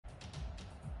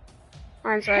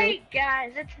I'm sorry.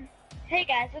 Hey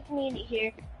guys, it's me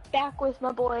here, back with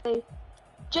my boy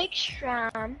Jake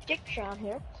Strom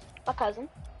here, my cousin,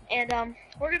 and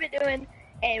we're gonna be doing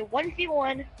a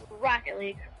 1v1 Rocket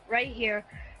League right here,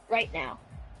 right now.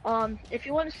 If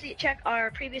you want to check our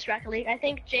previous Rocket League. I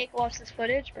think Jake lost his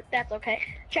footage, but that's okay.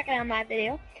 Check it out on my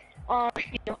video.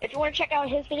 If you want to check out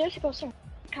his videos, he posts some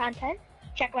content.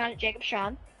 Check him out at Jacob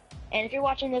Strom. And if you're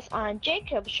watching this on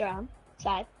Jacob Strom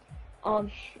side,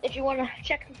 if you want to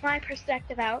check my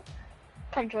perspective out,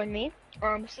 come join me.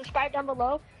 Subscribe down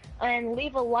below and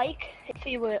leave a like if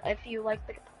you like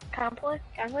the conflict.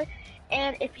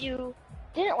 And if you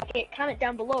didn't like it, comment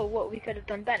down below what we could have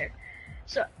done better.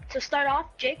 So to start off,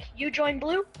 Jake, you join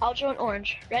blue, I'll join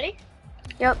orange. Ready?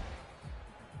 Yep.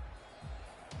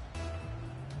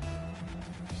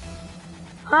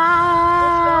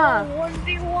 Ah! Let's go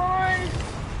 1v1.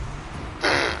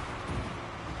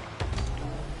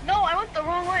 No, I went the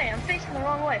wrong way. I'm facing the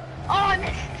wrong way. Oh, I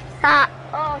missed. Ha!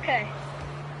 Oh, okay.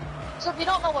 So if you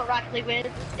don't know what Rocket League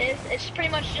is, it's pretty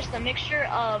much just a mixture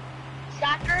of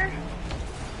soccer,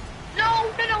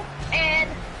 and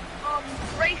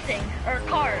racing or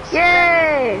cars.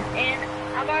 Yay! And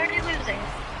I'm already losing.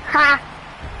 Ha!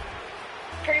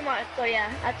 Pretty much. So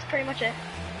yeah, that's pretty much it.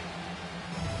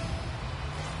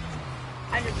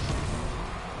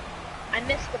 I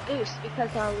missed the boost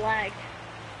because I lagged.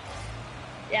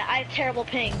 Yeah, I have terrible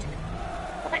ping.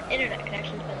 My internet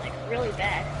connection's been like really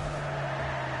bad.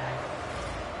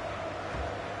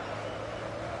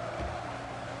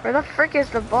 Where the frick is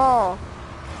the ball?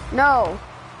 No.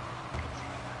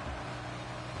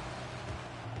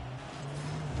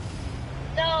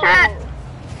 No! Ah!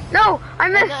 No! I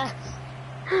missed!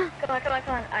 Come on.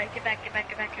 Alright, get back.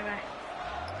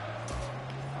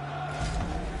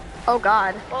 Oh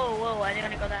god. Whoa, I didn't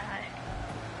want to go that high.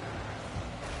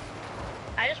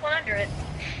 I just went under it.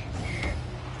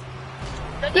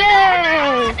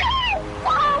 Yay!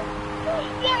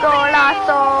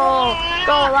 Golazo!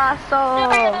 Golazo!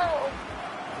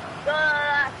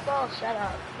 Golazo! Shut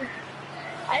up.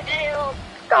 I failed.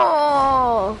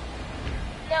 Goal!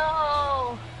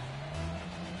 No!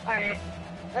 Alright,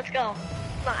 let's go.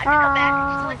 Come on, I can come back.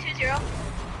 It's only 2-0.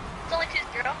 It's only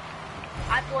 2-0.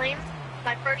 I blame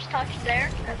my first touch there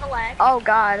as a lag. Oh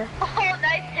god. Oh,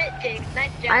 nice hit, Jake.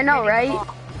 Nice job. I know, right?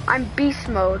 I'm beast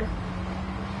mode. Come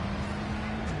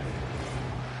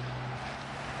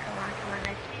on.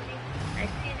 Nice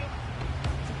easy.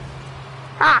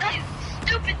 Ah! You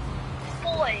stupid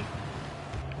boy.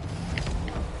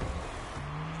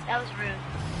 That was rude.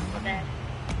 So bad.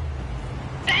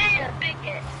 Bam! Big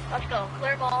hit. Let's go.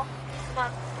 Clear ball.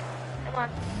 Come on.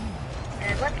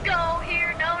 And let's go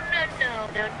here. No.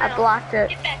 I blocked it.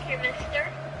 Get back here, mister.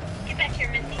 Get back here,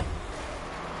 Missy.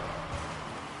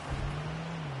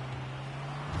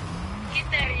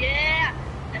 Get there, yeah.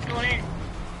 That's going in.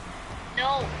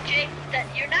 No, Jake,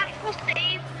 you're not supposed to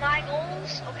save my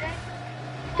goals, okay?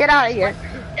 Get out of here.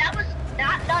 That was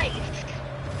not nice.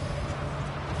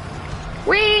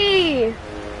 Whee!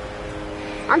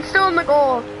 I'm still in the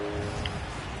goal.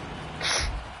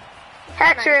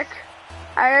 Hat trick.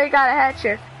 I already got a hat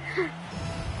trick.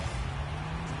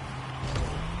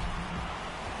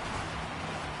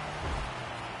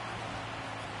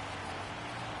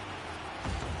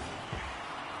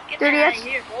 Dude,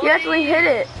 you actually hit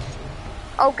it.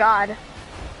 Oh god.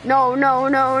 No.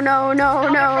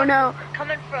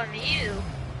 Coming from you.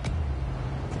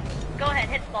 Go ahead,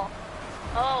 hit the ball.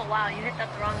 Oh wow, you hit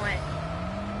that the wrong way.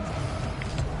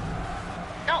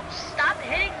 No, stop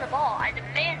hitting the ball. I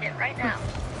demand it right now.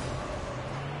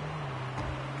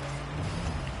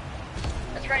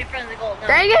 That's right in front of the goal. No.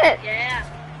 Dang it! Yeah.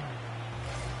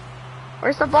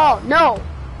 Where's the ball? No.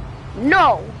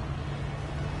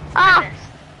 Ah!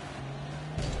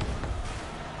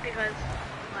 Because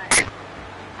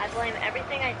I blame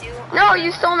everything I do on No,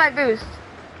 you stole my boost.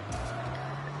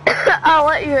 I'll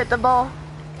let you hit the ball.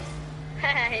 I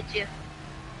hit you.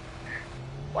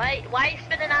 Why are you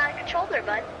spinning out of control there,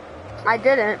 bud? I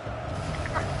didn't.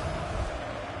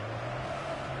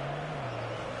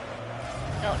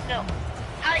 No.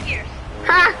 Out of here.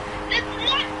 Ha!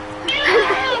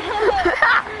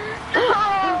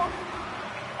 No!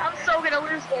 I'm so gonna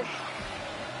lose this.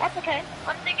 That's okay.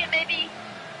 I'm thinking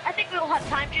I think we'll have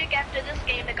time, Jake, after this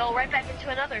game to go right back into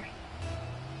another.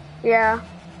 Yeah.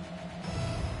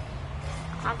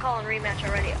 I'm calling rematch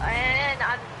already. And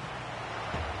I'm...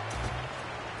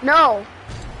 No.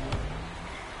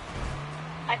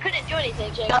 I couldn't do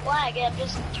anything, Jake. I'm lagging. I'm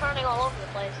just turning all over the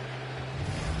place.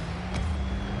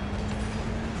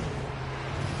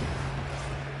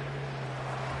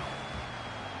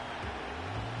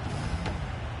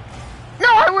 No,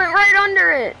 I went right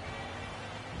under it.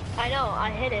 I know, I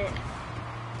hit it.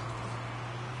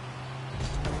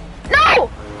 No!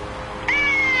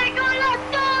 Hey,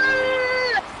 golazo!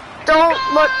 Don't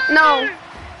look, no.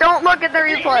 Don't look at the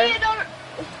replay.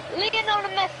 Lionel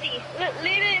Messi.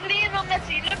 Lionel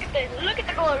Messi. Look at this. Look at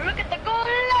the goal. Look at the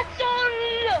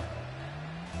golazo!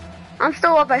 I'm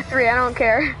still up by 3, I don't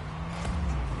care.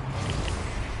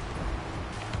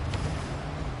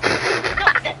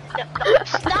 No,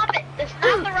 stop it. That's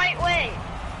not the right way.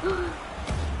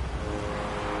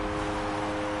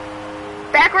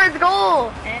 Backwards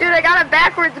goal! Dude, I got a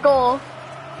backwards goal.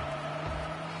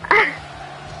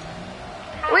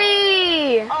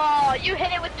 Whee! Oh, you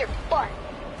hit it with your butt.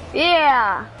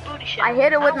 Yeah. Booty shot. I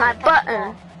hit it with my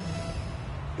button.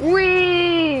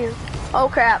 Whee! Oh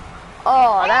crap.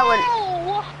 Oh, that would...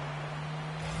 Oh!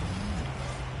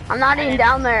 I'm not even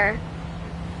down there.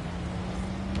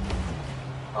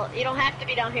 Well, you don't have to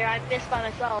be down here. I missed by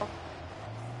myself.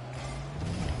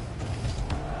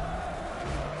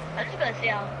 I'm just gonna see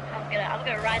how I'm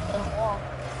gonna ride the wall.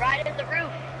 Ride in the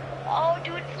roof. Oh,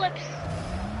 doing flips.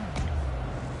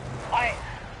 Alright.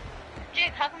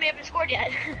 Jake, how come we haven't scored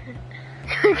yet?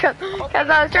 Because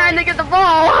I was trying to get the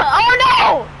ball. Oh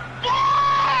no!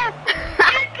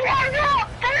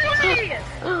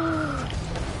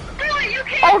 You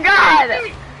can't. Oh god!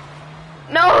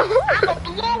 No! I'm a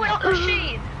blow out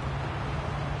machine.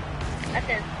 That's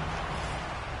it.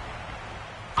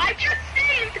 I just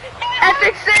saved!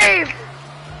 Epic save!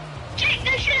 Jake,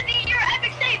 this should be your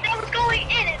epic save. That was going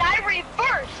in and I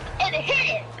reversed and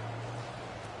hit it.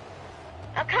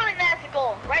 I'm counting that as a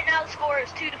goal. Right now the score is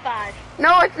 2-5.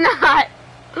 No, it's not.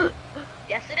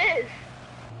 Yes, it is.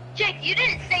 Jake, you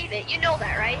didn't save it. You know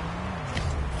that, right?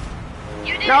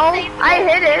 You didn't No, save the I goal.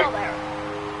 hit You it. know that.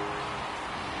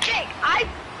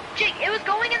 Jake, it was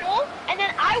going in goal, and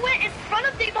then I went in front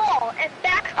of the ball and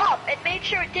backed up and made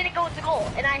sure it didn't go into goal,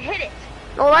 and I hit it.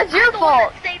 Well, that's your I'm the one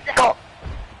fault. that saved the Oh.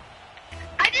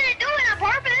 I didn't do it on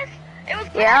purpose. It was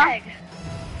Yeah? lag.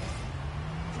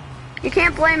 You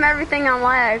can't blame everything on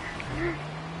lag.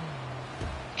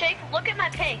 Jake, look at my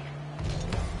ping.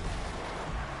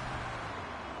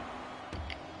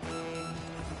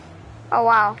 Oh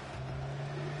wow.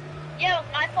 Yeah, it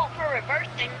was my fault for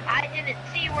reversing. I didn't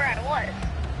see where I was.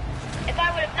 If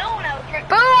I would have known I was right,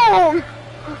 Boom!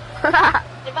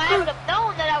 if I would have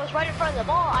known that I was right in front of the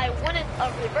ball, I wouldn't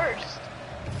have reversed.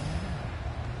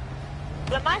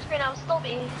 But on my screen, I would still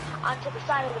be onto the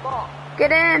side of the ball.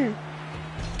 Get in.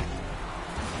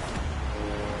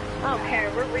 I don't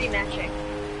care. We're rematching.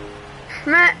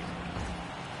 Meh.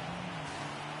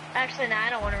 Actually, no, I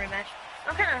don't want to rematch.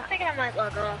 I think I might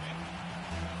log off.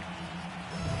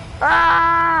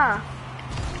 Ah!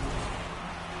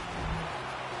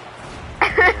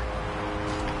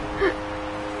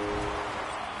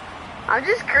 I'm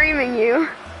just screaming you.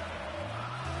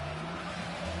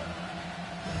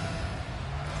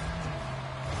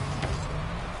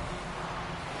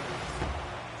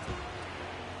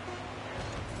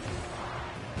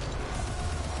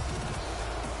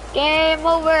 Game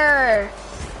over.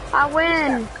 I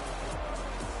win.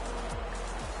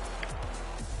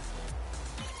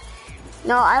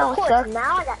 No, I don't suck.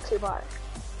 Now I got 2 bars.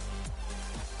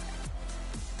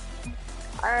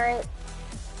 Alright.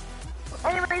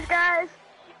 Anyways, guys,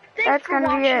 thanks That's for gonna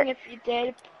be watching. it. If you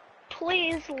did,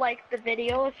 please like the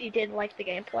video if you did like the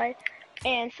gameplay,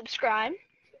 and subscribe,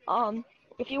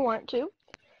 if you want to.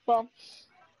 Well,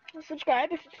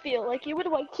 subscribe if you feel like you would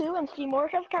like to and see more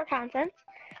of our content.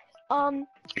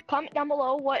 Comment down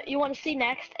below what you want to see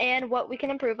next and what we can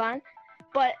improve on.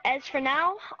 But as for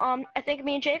now, I think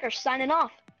me and Jake are signing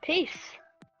off. Peace.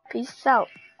 Peace out.